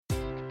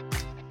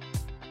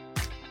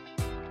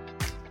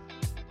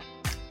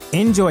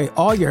Enjoy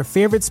all your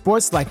favorite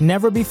sports like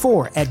never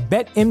before at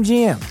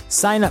BetMGM.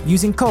 Sign up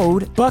using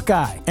code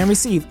Buckeye and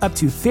receive up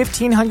to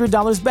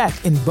 $1,500 back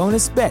in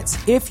bonus bets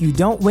if you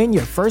don't win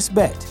your first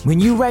bet. When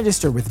you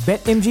register with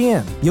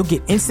BetMGM, you'll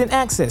get instant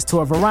access to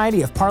a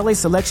variety of parlay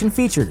selection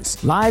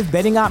features, live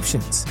betting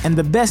options, and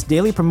the best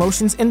daily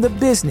promotions in the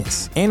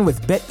business. And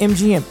with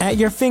BetMGM at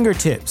your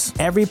fingertips,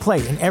 every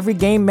play and every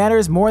game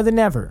matters more than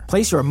ever.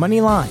 Place your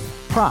money line,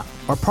 prop,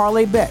 or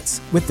parlay bets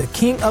with the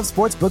king of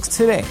sportsbooks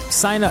today.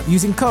 Sign up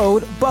using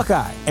code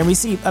Buckeye and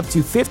receive up to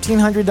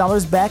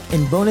 $1,500 back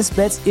in bonus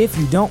bets if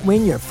you don't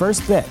win your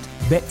first bet.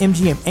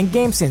 BetMGM and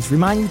GameSense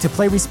remind you to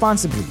play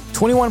responsibly.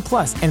 21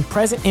 plus and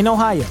present in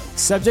Ohio,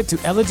 subject to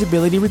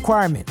eligibility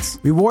requirements.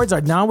 Rewards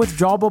are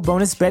non-withdrawable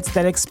bonus bets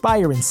that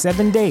expire in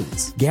 7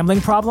 days. Gambling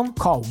problem?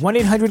 Call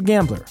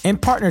 1-800-GAMBLER. In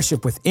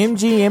partnership with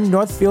MGM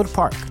Northfield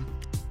Park.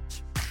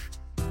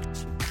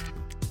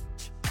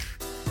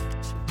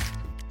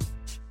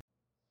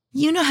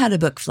 You know how to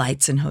book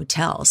flights and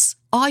hotels.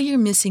 All you're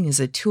missing is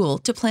a tool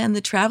to plan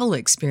the travel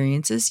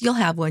experiences you'll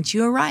have once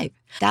you arrive.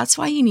 That's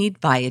why you need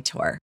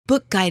Viator.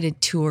 Book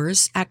guided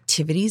tours,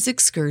 activities,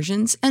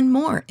 excursions, and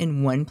more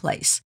in one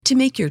place to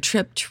make your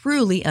trip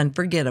truly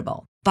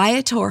unforgettable.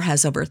 Viator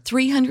has over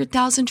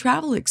 300,000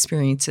 travel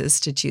experiences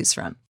to choose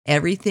from.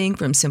 Everything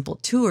from simple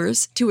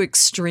tours to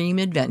extreme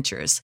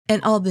adventures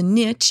and all the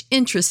niche,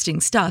 interesting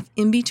stuff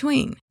in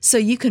between. So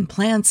you can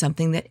plan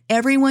something that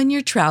everyone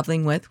you're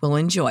traveling with will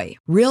enjoy.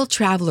 Real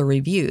traveler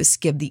reviews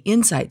give the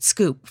inside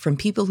scoop from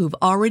people who've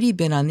already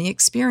been on the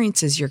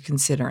experiences you're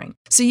considering.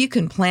 So you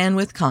can plan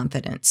with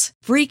confidence.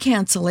 Free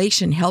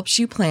cancellation helps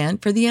you plan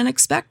for the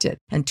unexpected.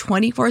 And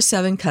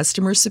 24/7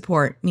 customer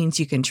support means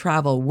you can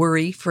travel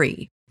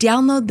worry-free.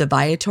 Download the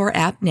Viator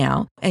app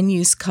now and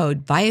use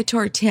code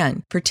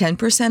Viator10 for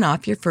 10%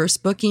 off your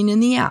first booking in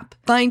the app.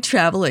 Find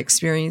travel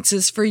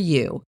experiences for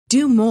you.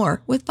 Do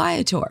more with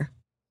Viator.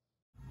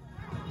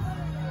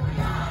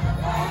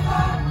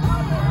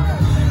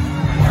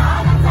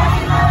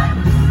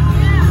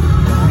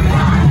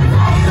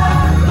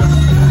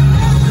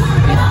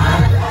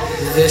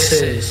 This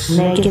is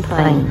Make It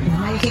Plain.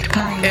 Make It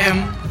Plain.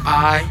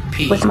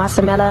 MIP. With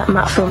Masamela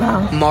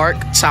Matfumo. Mark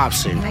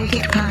Thompson. Make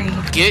It Plain.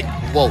 Get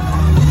woke.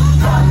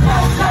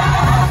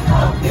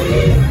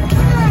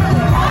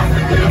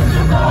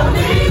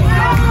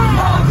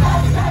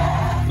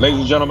 Ladies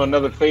and gentlemen,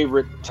 another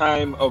favorite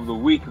time of the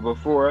week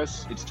before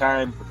us. It's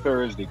time for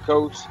Thursday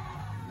Coast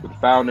with the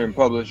founder and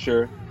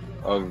publisher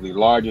of the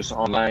largest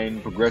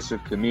online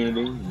progressive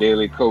community,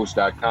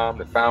 dailycoast.com,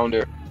 the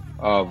founder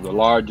of the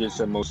largest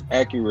and most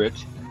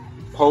accurate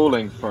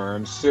polling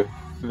firm, Civics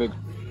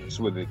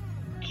with a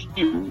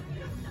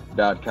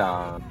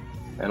Q.com,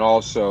 and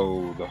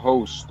also the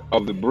host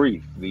of The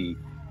Brief, the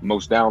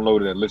most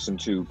downloaded and listened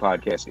to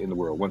podcast in the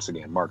world. Once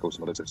again, Marcos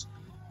Melissas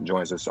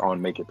joins us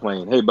on Make It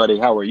Plain. Hey, buddy,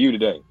 how are you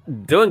today?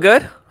 Doing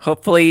good.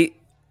 Hopefully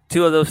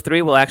 2 of those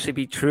 3 will actually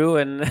be true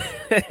in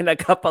a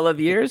couple of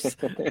years.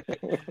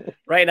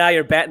 Right now,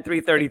 you're batting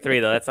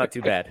 .333, though. That's not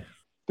too bad.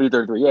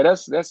 333. Yeah,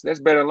 that's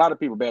better than a lot of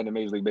people batting in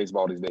Major League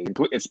Baseball these days,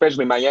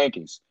 especially my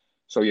Yankees.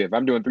 So, yeah, if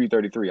I'm doing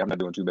 333, I'm not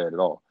doing too bad at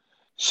all.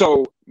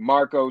 So,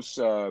 Marcos,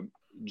 Joe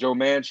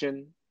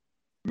Manchin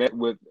met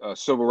with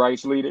civil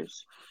rights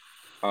leaders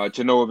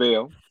to no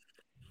avail.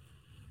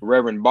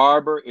 Reverend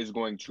Barber is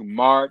going to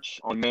march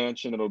on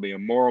Manchin. It'll be a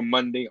Moral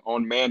Monday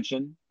on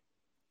Manchin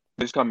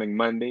this coming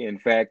Monday. In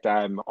fact,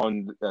 I'm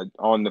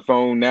on the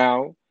phone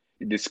now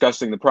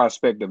discussing the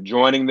prospect of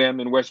joining them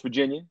in West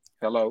Virginia.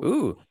 Hello.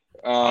 Ooh.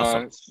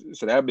 Awesome.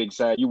 So that'd be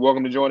exciting. You're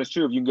welcome to join us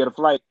too if you can get a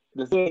flight.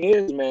 The thing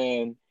is,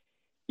 man,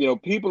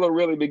 people are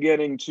really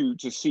beginning to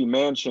see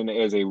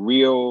Manchin as a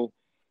real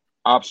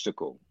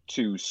obstacle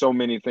to so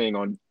many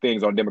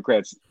things on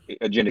Democrats'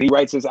 agenda. He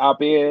writes his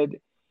op-ed,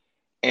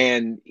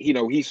 and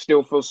he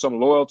still feels some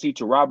loyalty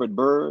to Robert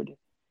Byrd.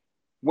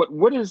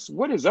 What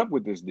is up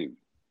with this dude?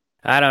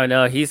 I don't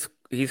know. He's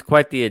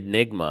quite the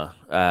enigma,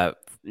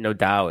 no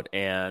doubt.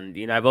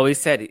 And I've always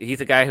said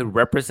he's a guy who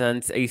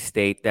represents a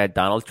state that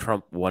Donald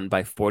Trump won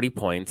by 40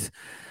 points.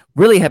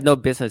 Really have no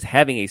business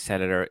having a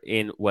senator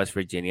in West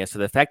Virginia. So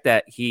the fact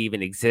that he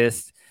even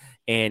exists,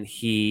 and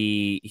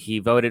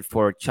he voted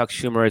for Chuck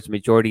Schumer as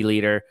majority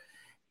leader,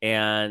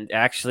 and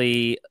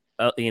actually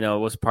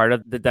was part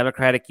of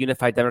the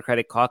Unified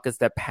Democratic Caucus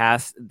that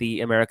passed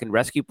the American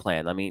Rescue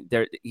Plan. I mean,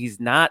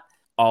 he's not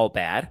all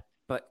bad,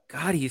 but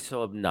God, he's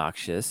so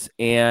obnoxious.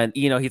 And,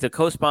 he's a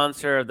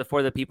co-sponsor of the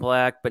For the People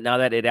Act, but now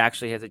that it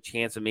actually has a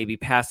chance of maybe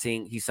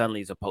passing, he suddenly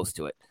is opposed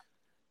to it.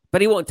 But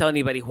he won't tell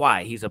anybody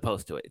why he's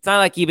opposed to it. It's not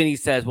like even he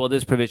says, well,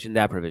 this provision,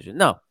 that provision.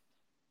 No,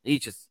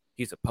 he's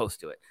opposed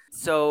to it.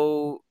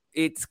 So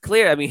it's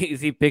clear. I mean, you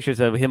see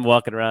pictures of him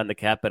walking around the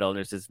Capitol, and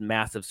there's this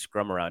massive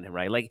scrum around him,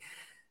 right? Like,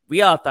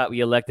 we all thought we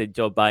elected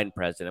Joe Biden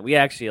president. We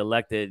actually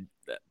elected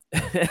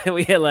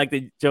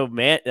Joe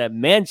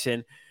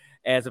Manchin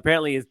as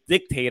apparently as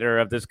dictator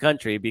of this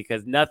country,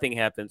 because nothing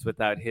happens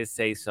without his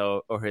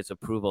say-so or his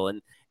approval.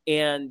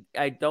 And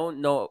I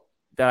don't know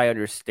that I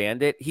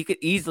understand it. He could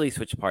easily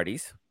switch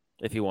parties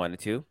if he wanted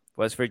to.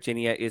 West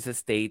Virginia is a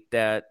state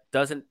that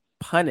doesn't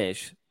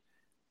punish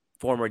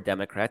former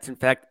Democrats. In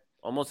fact,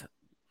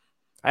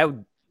 I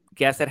would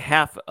guess that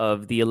half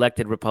of the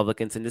elected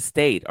Republicans in the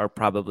state are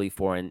probably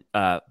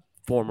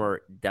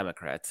former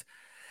Democrats.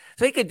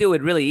 So he could do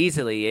it really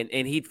easily,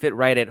 and he'd fit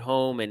right at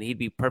home, and he'd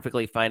be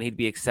perfectly fine. He'd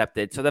be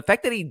accepted. So the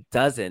fact that he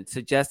doesn't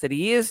suggests that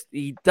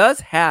he does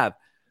have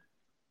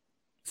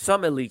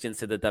some allegiance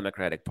to the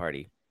Democratic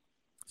Party.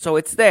 So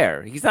it's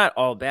there. He's not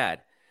all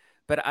bad.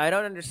 But I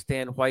don't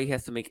understand why he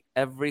has to make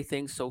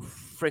everything so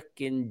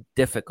freaking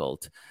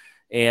difficult.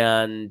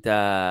 And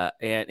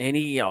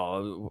he,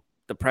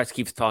 the press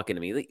keeps talking to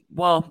me. Like,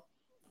 well,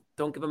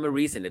 don't give him a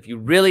reason. If you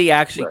really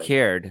actually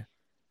cared,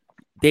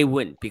 they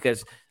wouldn't,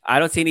 because I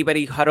don't see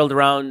anybody huddled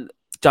around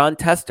Jon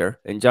Tester.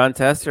 And Jon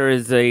Tester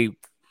is a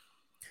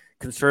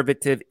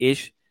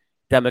conservative-ish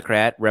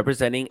Democrat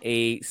representing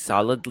a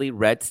solidly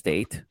red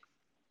state.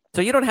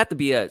 So you don't have to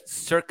be a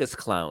circus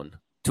clown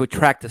to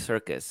attract a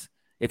circus.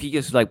 If you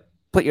just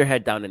put your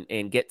head down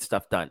and get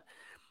stuff done.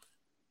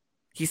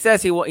 He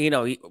says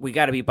we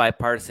got to be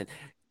bipartisan.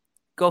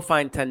 Go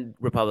find 10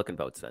 Republican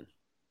votes then.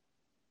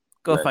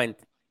 Go find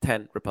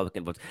 10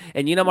 Republican votes.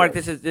 And Mark,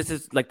 this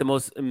is like the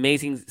most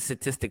amazing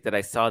statistic that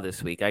I saw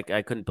this week.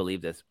 I couldn't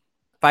believe this.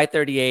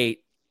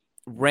 538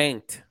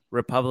 ranked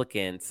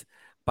Republicans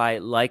by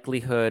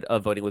likelihood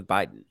of voting with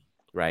Biden,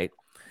 right?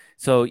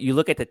 So you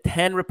look at the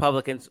 10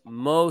 Republicans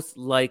most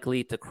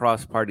likely to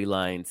cross party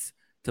lines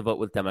to vote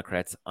with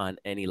Democrats on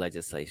any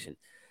legislation.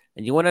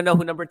 And you want to know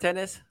who number 10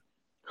 is?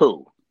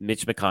 Who?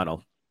 Mitch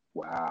McConnell.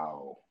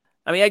 Wow.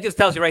 I mean, it just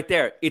tells you right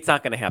there, it's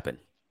not going to happen.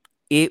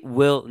 It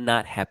will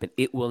not happen.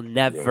 It will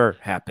never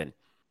happen.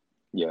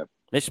 Yeah.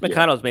 Mitch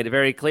McConnell's made it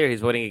very clear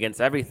he's voting against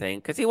everything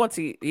because he wants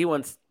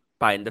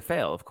Biden to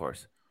fail, of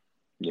course.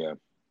 Yeah.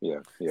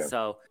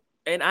 So,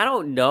 and I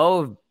don't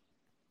know if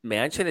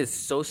Manchin is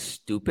so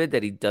stupid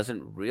that he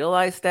doesn't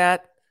realize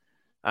that.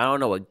 I don't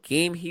know what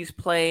game he's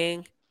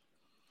playing.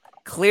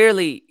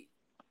 Clearly,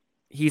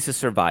 he's a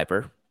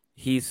survivor.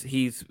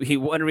 He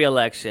won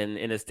re-election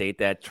in a state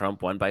that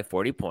Trump won by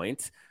 40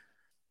 points.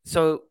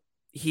 So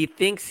he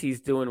thinks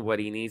he's doing what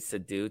he needs to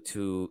do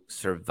to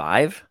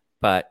survive,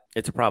 but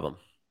it's a problem.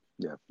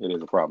 Yeah, it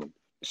is a problem.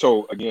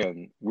 So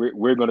again,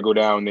 we're going to go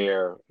down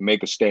there,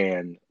 make a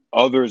stand.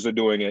 Others are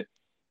doing it.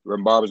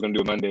 Barbara's going to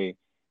do it Monday.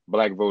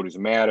 Black Voters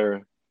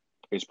Matter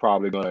is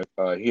probably going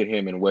to hit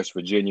him in West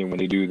Virginia when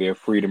they do their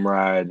Freedom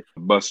Ride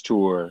bus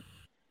tour.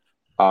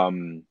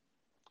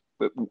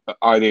 But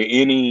are there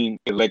any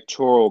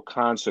electoral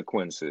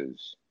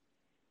consequences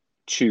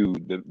to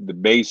the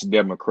base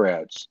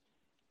Democrats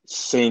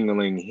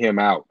singling him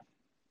out?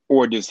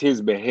 Or does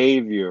his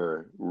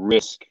behavior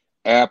risk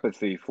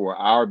apathy for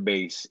our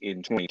base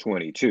in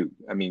 2022?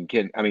 I mean,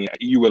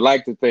 you would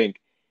like to think,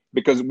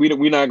 because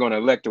we're not going to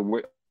elect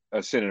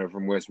a senator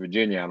from West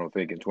Virginia, I don't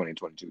think, in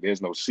 2022.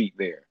 There's no seat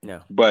there.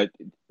 No. But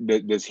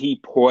does he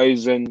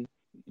poison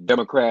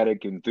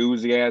Democratic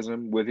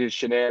enthusiasm with his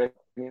shenanigans?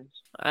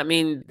 I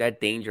mean, that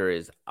danger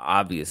is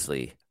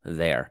obviously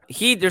there.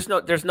 There's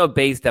no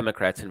base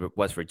Democrats in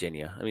West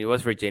Virginia. I mean,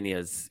 West Virginia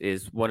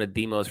is one of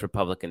the most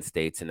Republican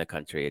states in the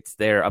country. It's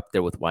there up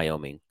there with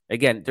Wyoming.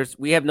 Again,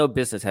 we have no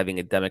business having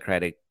a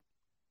Democratic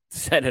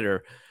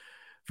senator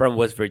from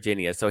West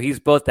Virginia. So he's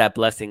both that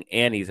blessing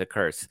and he's a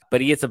curse.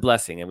 But he is a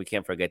blessing, and we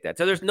can't forget that.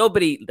 So there's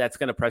nobody that's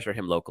going to pressure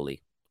him locally.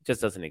 It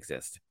just doesn't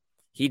exist.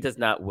 He does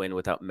not win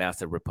without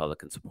massive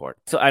Republican support.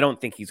 So I don't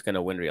think he's going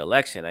to win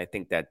re-election. I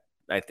think that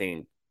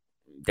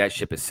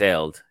ship has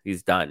sailed.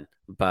 He's done.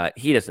 But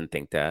he doesn't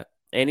think that.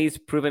 And he's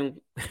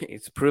proven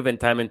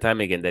time and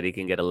time again that he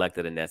can get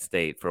elected in that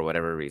state for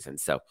whatever reason.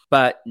 So,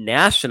 but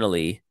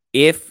nationally,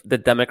 if the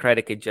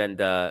Democratic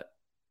agenda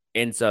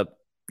ends up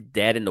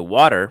dead in the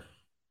water,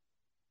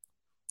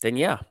 then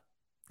yeah,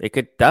 it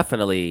could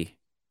definitely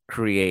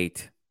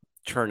create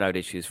turnout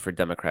issues for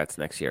Democrats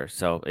next year.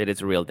 So it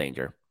is a real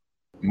danger.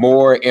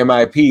 More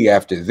MIP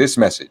after this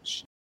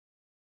message.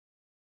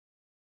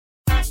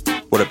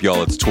 What up,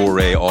 y'all? It's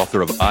Touré,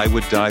 author of I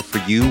Would Die For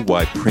You,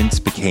 Why Prince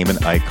Became an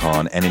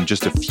Icon. And in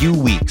just a few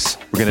weeks,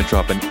 we're going to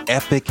drop an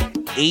epic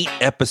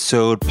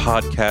 8-episode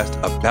podcast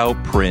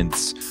about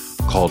Prince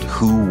called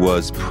Who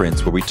Was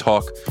Prince, where we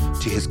talk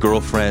to his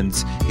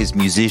girlfriends, his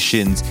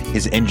musicians,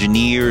 his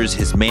engineers,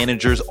 his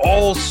managers,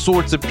 all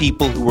sorts of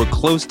people who were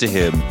close to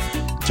him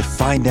to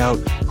find out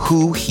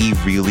who he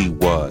really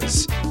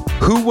was.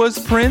 Who was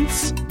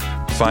Prince?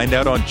 Find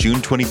out on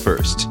June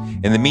 21st.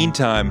 In the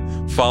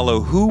meantime,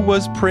 follow Who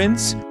Was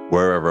Prince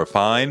wherever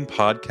fine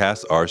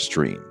podcasts are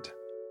streamed.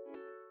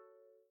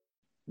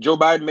 Joe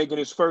Biden making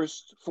his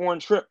first foreign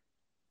trip,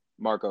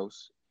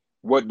 Marcos.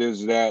 What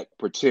does that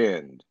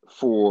portend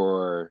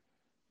for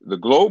the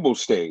global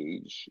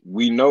stage?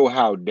 We know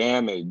how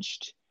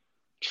damaged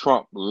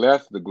Trump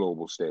left the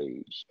global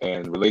stage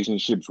and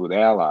relationships with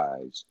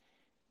allies.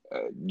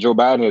 Joe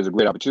Biden has a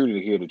great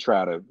opportunity here to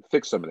try to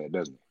fix some of that,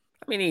 doesn't he?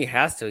 I mean, he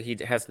has to. He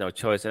has no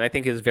choice. And I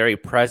think his very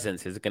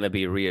presence is going to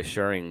be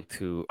reassuring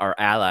to our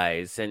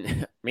allies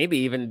and maybe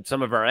even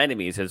some of our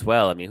enemies as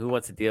well. I mean, who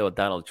wants to deal with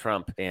Donald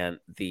Trump and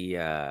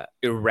the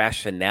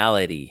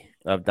irrationality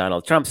of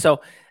Donald Trump?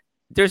 So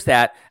there's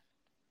that.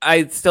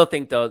 I still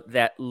think, though,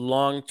 that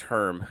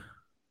long-term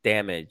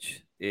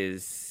damage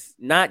is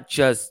not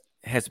just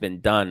has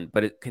been done,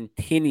 but it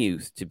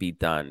continues to be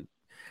done.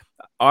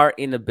 Our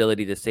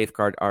inability to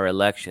safeguard our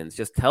elections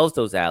just tells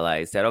those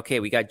allies that, okay,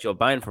 we got Joe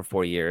Biden for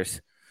 4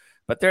 years,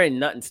 but there ain't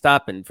nothing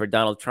stopping for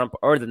Donald Trump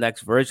or the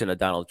next version of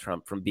Donald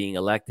Trump from being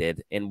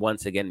elected and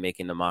once again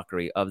making a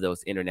mockery of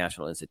those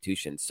international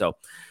institutions. So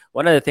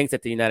one of the things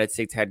that the United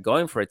States had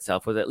going for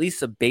itself was at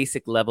least a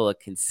basic level of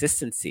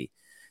consistency.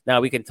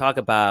 Now, we can talk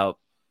about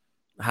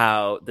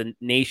how the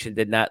nation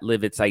did not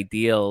live its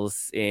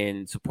ideals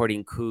in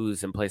supporting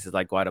coups in places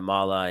like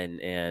Guatemala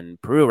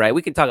and Peru, right?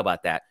 We can talk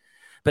about that.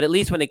 But at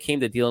least when it came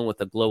to dealing with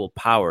the global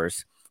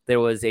powers, there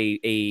was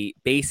a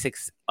basic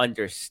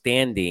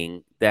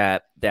understanding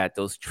that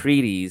those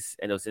treaties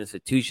and those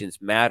institutions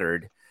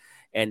mattered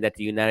and that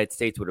the United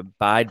States would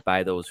abide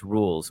by those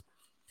rules.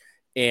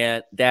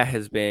 And that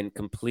has been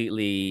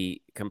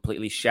completely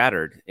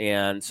shattered.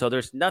 And so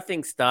there's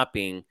nothing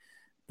stopping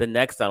the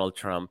next Donald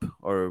Trump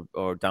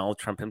or Donald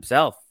Trump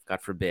himself,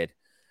 God forbid,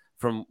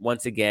 from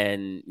once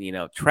again,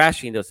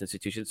 trashing those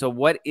institutions. So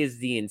what is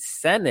the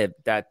incentive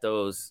that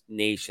those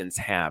nations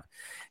have?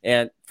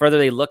 And further,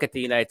 they look at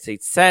the United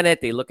States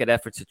Senate, they look at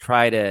efforts to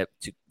try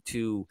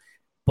to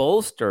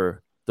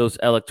bolster those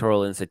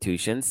electoral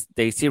institutions.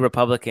 They see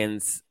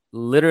Republicans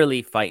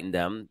literally fighting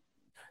them,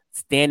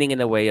 standing in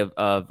the way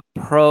of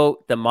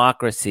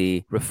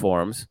pro-democracy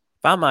reforms.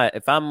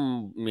 If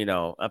I'm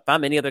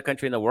any other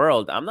country in the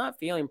world, I'm not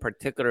feeling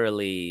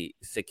particularly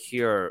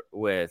secure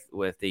with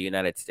the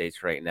United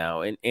States right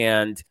now,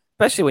 and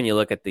especially when you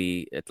look at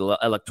the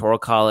Electoral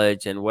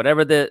College and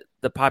whatever the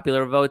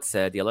popular vote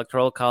said, the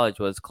Electoral College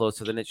was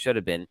closer than it should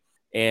have been,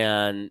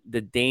 and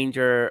the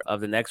danger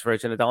of the next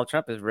version of Donald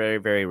Trump is very,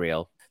 very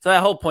real. So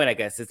that whole point, I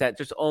guess, is that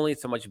there's only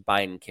so much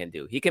Biden can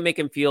do. He can make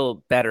him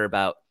feel better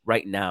about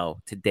right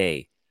now,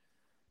 today.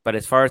 But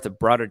as far as the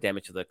broader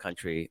damage to the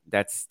country,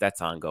 that's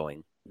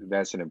ongoing.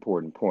 That's an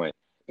important point.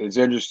 It's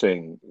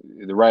interesting.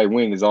 The right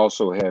wing is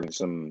also having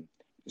some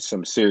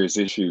serious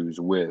issues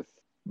with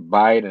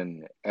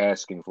Biden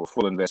asking for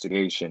full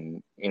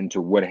investigation into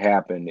what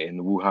happened in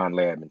the Wuhan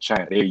lab in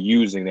China. They're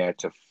using that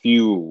to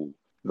fuel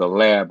the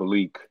lab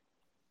leak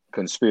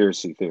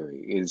conspiracy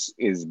theory.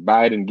 Is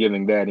Biden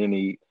giving that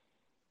any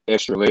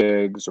extra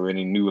legs or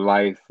any new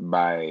life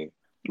by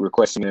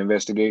requesting an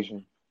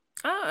investigation?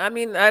 I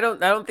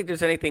don't think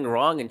there's anything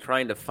wrong in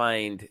trying to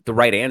find the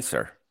right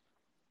answer,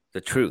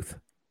 the truth.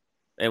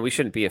 And we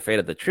shouldn't be afraid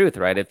of the truth,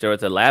 right? If there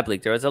was a lab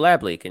leak, there was a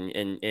lab leak, and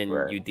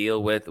right. You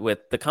deal with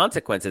the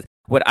consequences.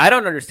 What I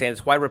don't understand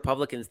is why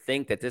Republicans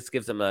think that this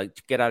gives them a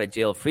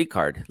get-out-of-jail-free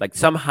card. Like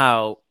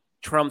somehow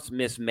Trump's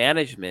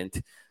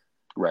mismanagement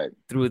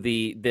through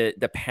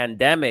the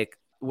pandemic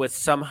was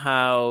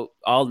somehow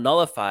all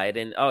nullified,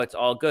 and, it's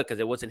all good because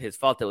it wasn't his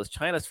fault. It was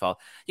China's fault.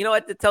 You know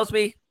what it tells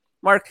me?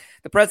 Mark,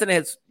 the president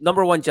has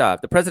number one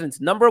job. The president's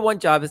number one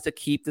job is to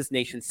keep this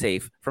nation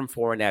safe from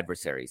foreign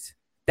adversaries.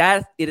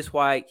 That is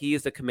why he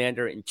is the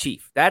commander in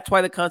chief. That's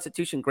why the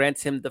Constitution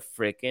grants him the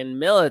frickin'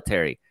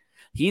 military.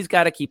 He's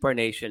got to keep our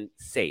nation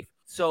safe.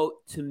 So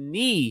to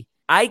me,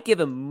 I give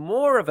him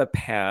more of a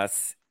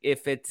pass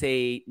if it's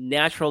a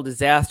natural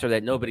disaster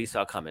that nobody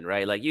saw coming,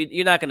 right? Like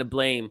you're not going to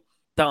blame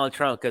Donald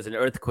Trump because an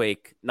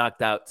earthquake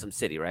knocked out some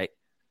city, right?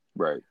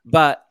 Right.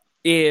 But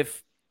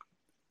if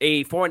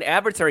a foreign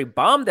adversary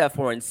bombed that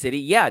foreign city,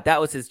 yeah,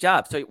 that was his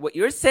job. So what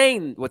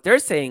they're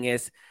saying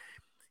is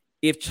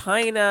if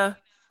China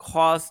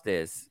caused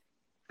this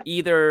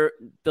either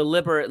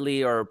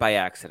deliberately or by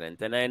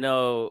accident, and I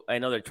know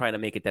they're trying to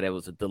make it that it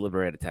was a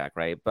deliberate attack,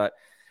 right? But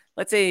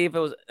let's say if it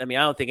was, I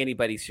don't think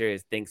anybody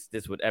serious thinks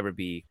this would ever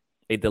be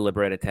a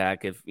deliberate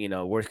attack. If,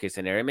 worst case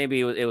scenario, maybe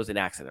it was an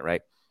accident,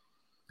 right?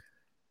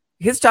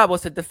 His job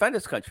was to defend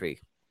his country.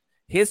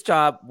 His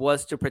job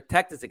was to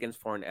protect us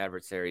against foreign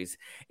adversaries.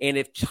 And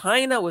if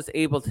China was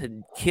able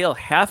to kill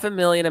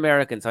 500,000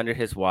 Americans under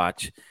his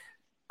watch,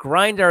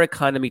 grind our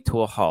economy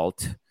to a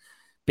halt,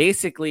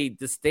 basically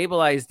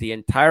destabilize the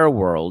entire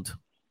world,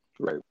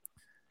 right?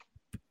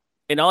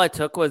 And all it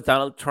took was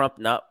Donald Trump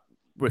not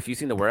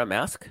refusing to wear a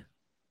mask.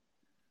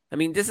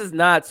 This is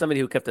not somebody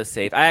who kept us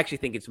safe. I actually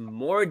think it's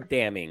more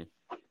damning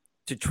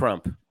to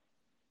Trump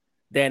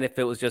than if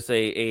it was just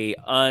a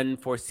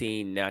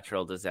unforeseen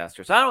natural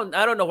disaster. So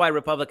I don't know why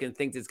Republicans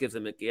think this gives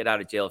them a get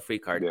out of jail free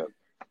card.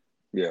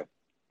 Yeah.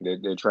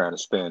 They're trying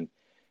to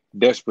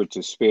desperate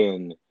to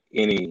spend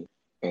any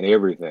and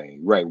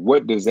everything. Right.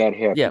 What does that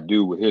have to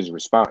do with his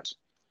response?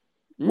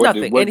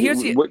 Nothing. Go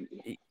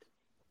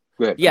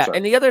ahead. Yeah.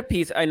 And the other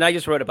piece, and I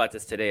just wrote about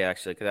this today,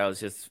 actually,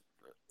 because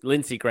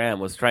Lindsey Graham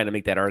was trying to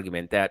make that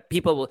argument that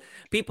people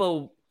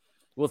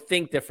will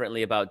think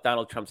differently about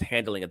Donald Trump's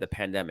handling of the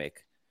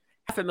pandemic.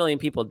 500,000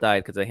 people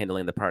died because of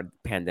handling the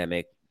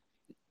pandemic.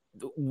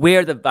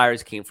 Where the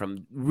virus came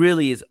from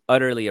really is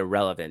utterly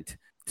irrelevant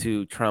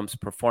to Trump's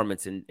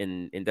performance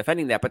in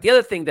defending that. But the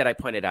other thing that I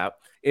pointed out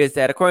is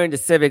that according to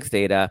Civics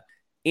data,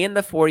 in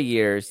the 4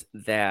 years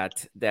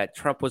that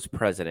Trump was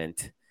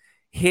president,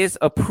 his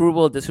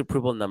approval,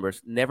 disapproval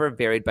numbers never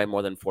varied by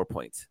more than 4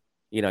 points.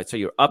 So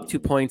you're up 2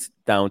 points,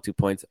 down 2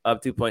 points,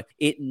 up 2 points.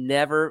 It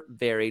never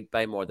varied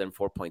by more than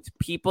 4 points.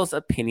 People's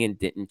opinion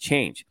didn't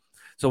change.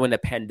 So when the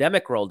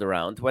pandemic rolled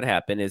around, what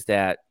happened is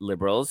that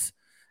liberals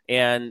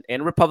and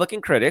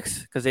Republican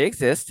critics, because they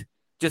exist,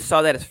 just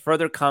saw that as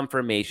further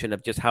confirmation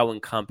of just how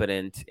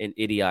incompetent and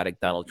idiotic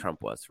Donald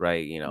Trump was,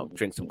 right?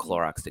 Drink some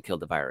Clorox to kill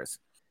the virus.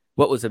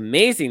 What was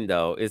amazing,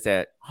 though, is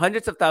that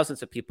hundreds of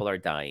thousands of people are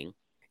dying,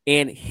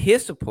 and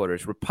his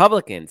supporters,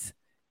 Republicans,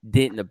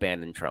 didn't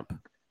abandon Trump.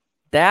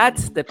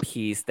 That's the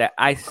piece that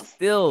I'm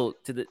going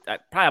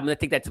to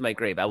take that to my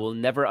grave. I will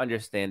never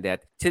understand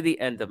that to the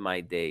end of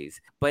my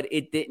days, but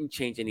it didn't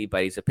change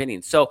anybody's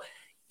opinion. So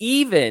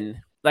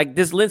even like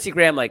this Lindsey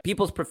Graham, like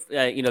people's,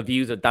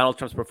 views of Donald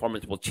Trump's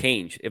performance will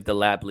change if the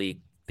lab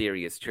leak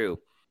theory is true.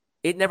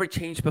 It never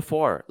changed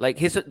before. Like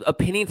his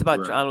opinions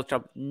about Donald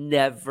Trump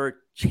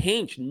never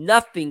changed.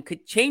 Nothing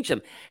could change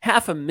him.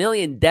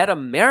 500,000 dead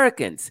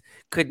Americans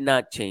could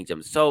not change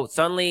him. So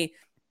suddenly,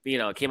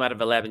 it came out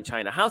of a lab in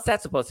China. How's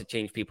that supposed to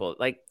change people?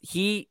 Like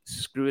he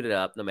screwed it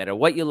up. No matter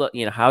what you look,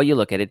 how you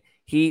look at it,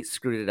 he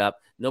screwed it up.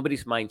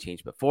 Nobody's mind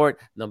changed before it.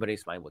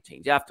 Nobody's mind will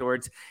change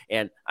afterwards.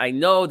 And I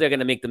know they're going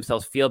to make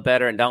themselves feel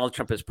better. And Donald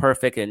Trump is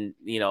perfect. And,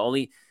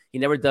 he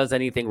never does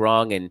anything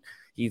wrong. And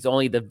he's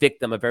only the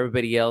victim of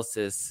everybody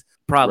else's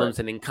problems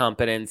and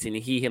incompetence. And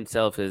he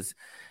himself is.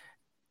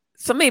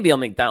 So maybe I'll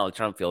make Donald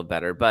Trump feel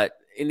better. But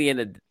in the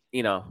end,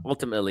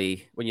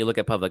 ultimately, when you look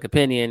at public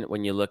opinion,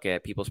 when you look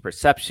at people's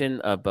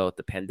perception of both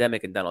the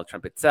pandemic and Donald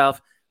Trump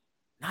itself,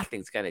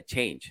 nothing's going to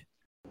change.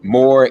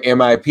 More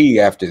MIP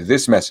after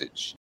this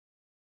message.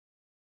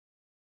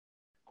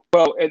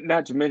 Well, and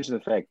not to mention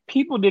the fact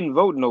people didn't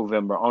vote in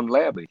November on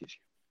lab leak issue.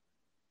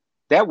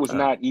 That was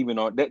not even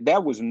on.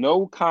 That was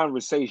no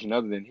conversation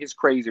other than his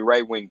crazy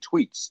right wing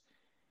tweets.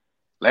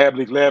 Lab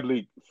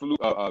leak, flu,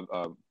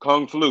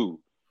 Kung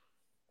flu.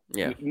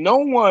 Yeah. No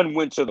one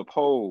went to the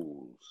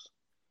polls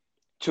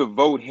to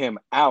vote him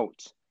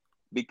out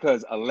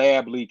because a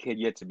lab leak had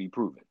yet to be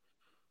proven.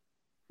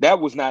 That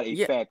was not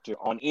a factor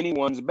on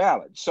anyone's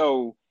ballot.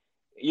 So,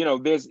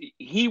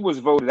 he was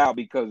voted out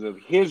because of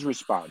his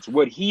response,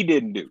 what he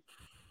didn't do,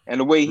 and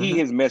the way he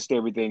has messed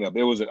everything up.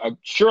 There was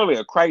surely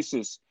a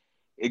crisis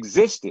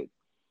existed,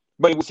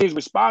 but it was his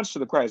response to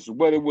the crisis,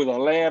 whether it was a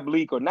lab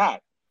leak or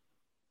not.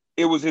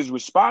 It was his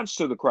response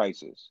to the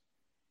crisis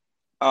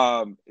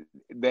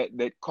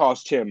that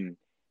cost him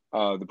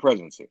the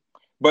presidency.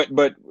 But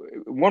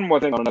one more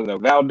thing on another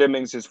note. Val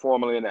Demings is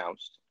formally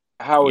announced.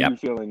 How are you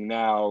feeling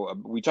now?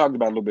 We talked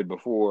about it a little bit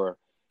before,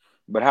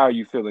 but how are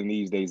you feeling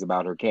these days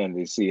about her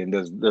candidacy? And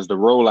does the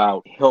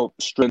rollout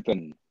help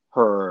strengthen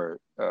her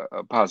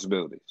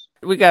possibilities?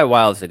 We got a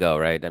while to go,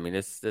 right? I mean,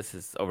 this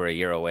is over a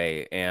year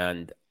away,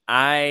 and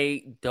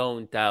I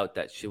don't doubt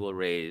that she will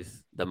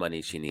raise the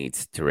money she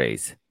needs to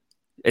raise.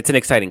 It's an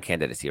exciting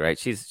candidacy, right?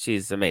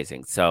 She's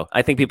amazing. So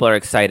I think people are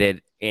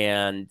excited,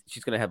 and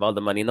she's going to have all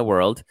the money in the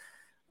world.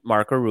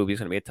 Marco Rubio is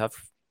going to be a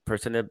tough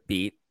person to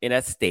beat in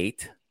a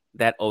state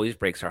that always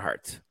breaks our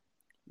hearts.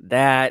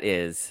 That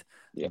is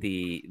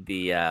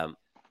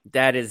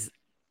that is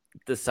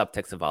the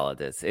subtext of all of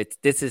this.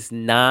 This is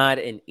not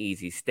an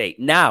easy state.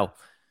 Now,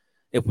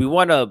 if we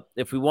want to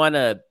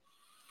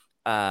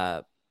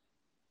Joe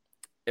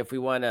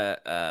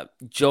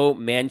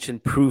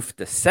Manchin proof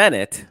the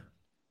Senate,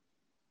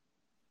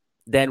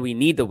 then we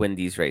need to win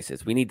these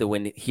races. We need to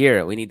win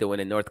here. We need to win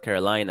in North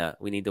Carolina.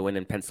 We need to win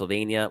in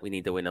Pennsylvania. We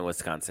need to win in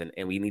Wisconsin.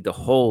 And we need to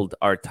hold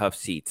our tough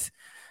seats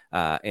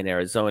in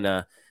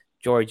Arizona,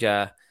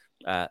 Georgia,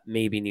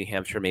 maybe New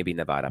Hampshire, maybe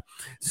Nevada.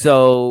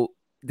 So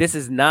this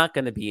is not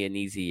going to be an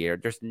easy year.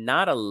 There's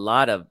not a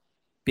lot of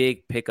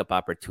big pickup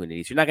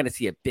opportunities. You're not going to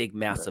see a big,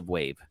 massive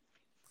wave.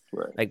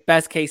 Right. Like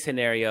best case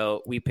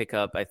scenario, we pick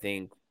up, I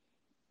think,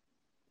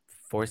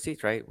 4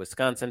 seats, right?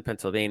 Wisconsin,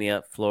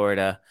 Pennsylvania,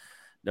 Florida,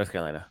 North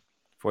Carolina.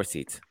 4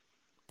 seats.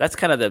 That's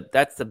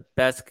the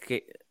best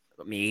case.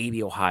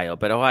 Maybe Ohio,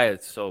 but Ohio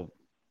is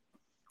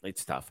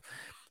it's tough.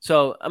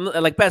 So I'm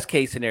like best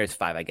case scenario is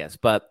 5, I guess,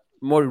 but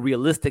more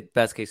realistic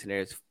best case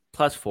scenario is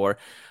 +4.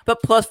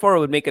 But +4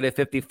 would make it a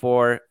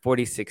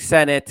 54-46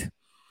 Senate.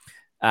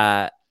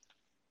 I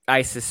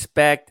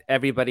suspect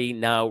everybody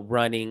now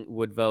running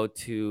would vote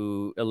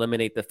to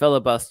eliminate the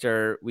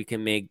filibuster. We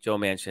can make Joe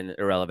Manchin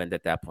irrelevant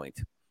at that point.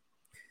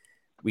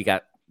 We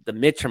got the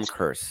midterm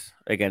curse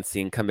against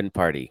the incumbent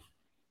party.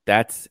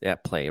 That's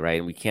at play, right?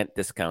 And we can't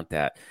discount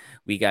that.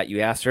 We got,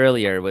 you asked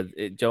earlier, with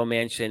Joe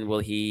Manchin, will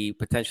he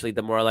potentially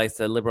demoralize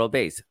the liberal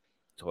base?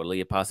 Totally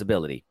a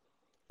possibility.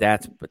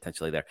 That's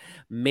potentially there.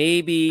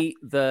 Maybe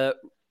the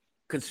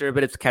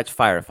conservatives catch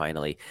fire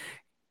finally.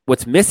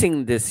 What's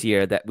missing this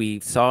year that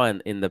we saw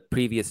in the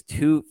previous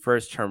 2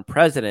 first-term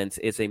presidents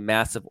is a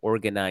massive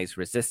organized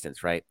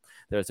resistance, right?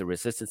 There was a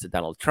resistance to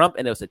Donald Trump,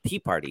 and there was a Tea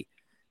Party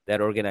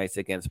that organized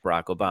against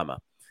Barack Obama.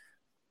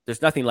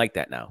 There's nothing like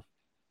that now.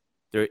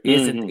 There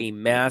isn't a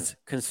mass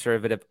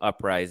conservative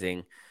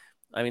uprising.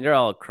 I mean, they're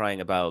all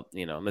crying about,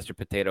 Mr.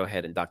 Potato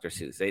Head and Dr.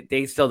 Seuss.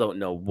 They still don't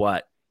know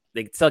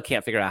they still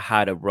can't figure out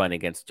how to run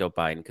against Joe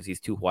Biden because he's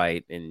too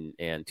white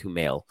and too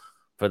male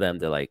for them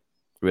to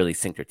really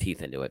sink their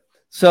teeth into it.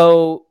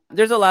 So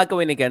there's a lot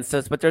going against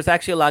us, but there's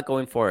actually a lot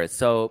going for us.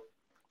 So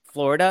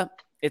Florida,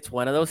 it's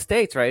one of those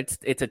states, right?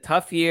 It's a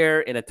tough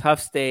year in a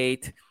tough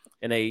state,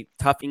 in a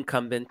tough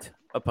incumbent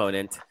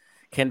opponent.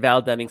 Can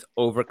Val Demings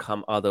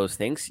overcome all those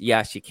things?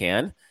 Yeah, she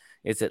can.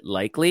 Is it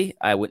likely?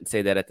 I wouldn't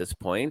say that at this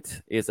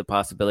point. Is a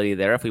possibility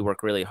there if we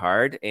work really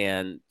hard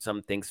and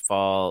some things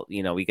fall,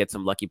 we get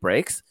some lucky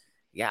breaks?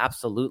 Yeah,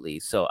 absolutely.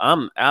 So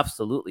I'm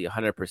absolutely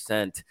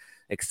 100%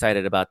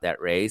 excited about that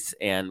race,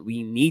 and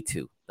we need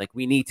to.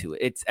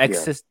 It's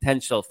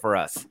existential for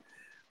us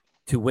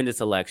to win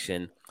this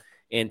election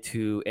and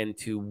to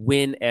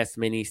win as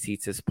many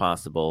seats as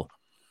possible,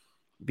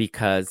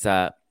 because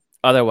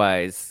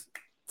otherwise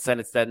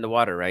Senate's dead in the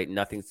water, right?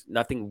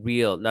 Nothing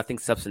real, nothing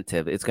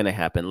substantive is going to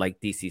happen like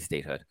DC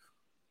statehood.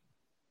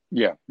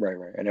 Yeah, right.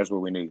 And that's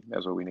what we need.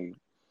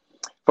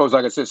 Folks,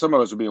 like I said, some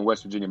of us will be in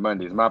West Virginia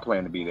Monday. It's my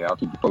plan to be there. I'll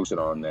keep you posted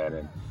on that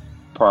and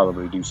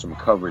probably do some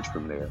coverage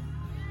from there.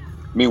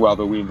 Meanwhile,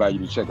 though, we invite you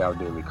to check out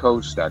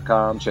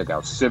dailycoast.com, check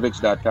out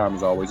civics.com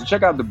as always, and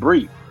check out The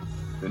Brief,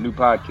 the new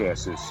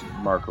podcast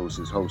that Marcos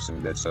is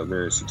hosting that's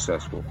very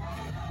successful.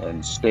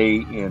 And stay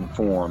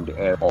informed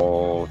at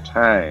all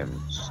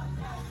times.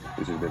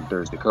 This has been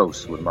Thursday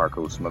Coast with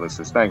Marcos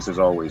Melissa. Thanks as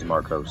always,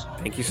 Marcos.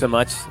 Thank you so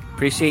much.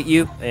 Appreciate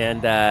you.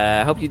 And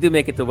I hope you do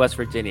make it to West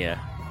Virginia.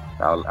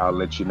 I'll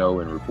let you know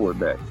and report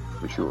back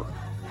for sure.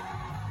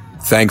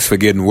 Thanks for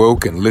getting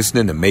woke and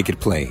listening to Make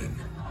It Plain.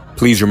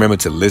 Please remember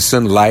to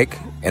listen, like,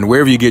 and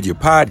wherever you get your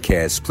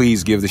podcasts,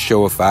 please give the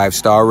show a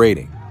 5-star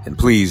rating. And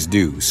please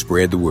do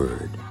spread the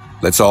word.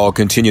 Let's all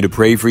continue to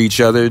pray for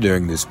each other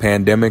during this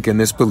pandemic and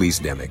this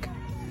police-demic.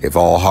 If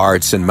all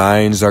hearts and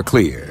minds are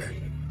clear,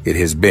 it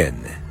has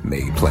been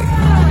made plain.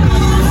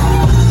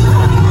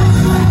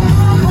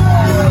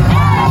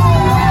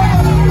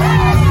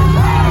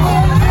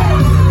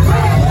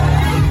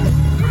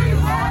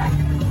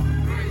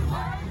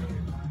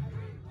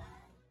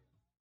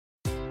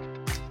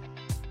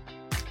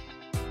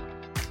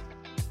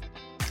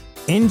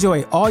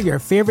 Enjoy all your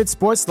favorite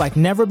sports like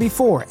never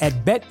before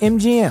at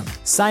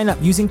BetMGM. Sign up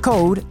using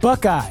code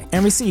Buckeye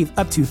and receive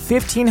up to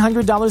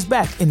 $1,500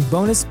 back in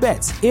bonus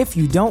bets if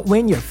you don't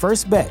win your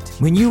first bet.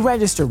 When you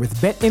register with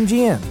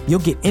BetMGM, you'll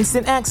get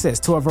instant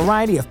access to a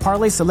variety of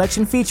parlay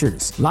selection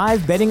features,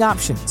 live betting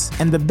options,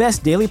 and the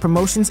best daily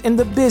promotions in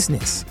the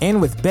business.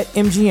 And with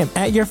BetMGM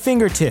at your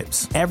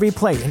fingertips, every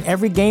play and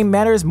every game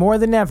matters more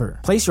than ever.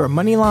 Place your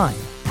money line,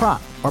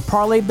 prop, or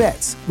parlay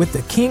bets with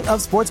the king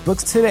of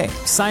sportsbooks today.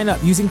 Sign up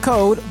using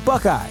code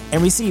Buckeye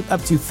and receive up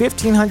to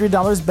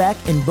 $1,500 back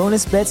in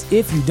bonus bets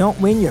if you don't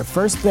win your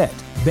first bet.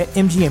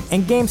 BetMGM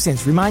and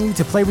GameSense remind you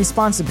to play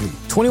responsibly.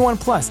 21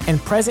 plus and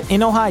present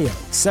in Ohio,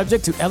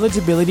 subject to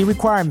eligibility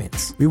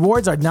requirements.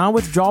 Rewards are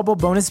non-withdrawable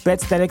bonus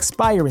bets that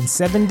expire in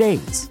 7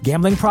 days.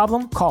 Gambling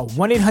problem? Call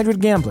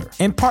 1-800-GAMBLER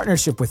in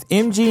partnership with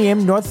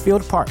MGM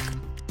Northfield Park.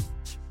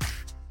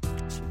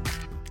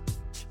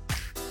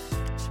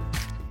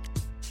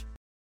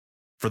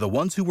 For the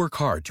ones who work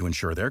hard to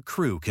ensure their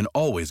crew can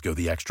always go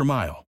the extra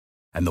mile,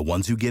 and the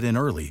ones who get in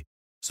early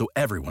so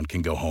everyone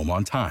can go home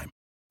on time,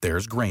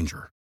 there's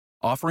Grainger,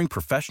 offering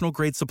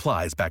professional-grade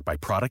supplies backed by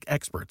product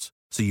experts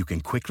so you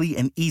can quickly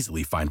and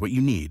easily find what you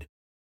need.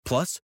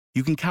 Plus,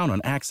 you can count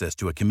on access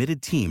to a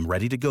committed team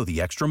ready to go the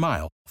extra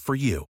mile for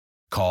you.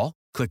 Call,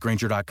 click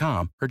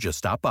Grainger.com, or just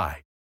stop by.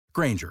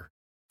 Grainger,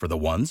 for the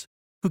ones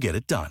who get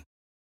it done.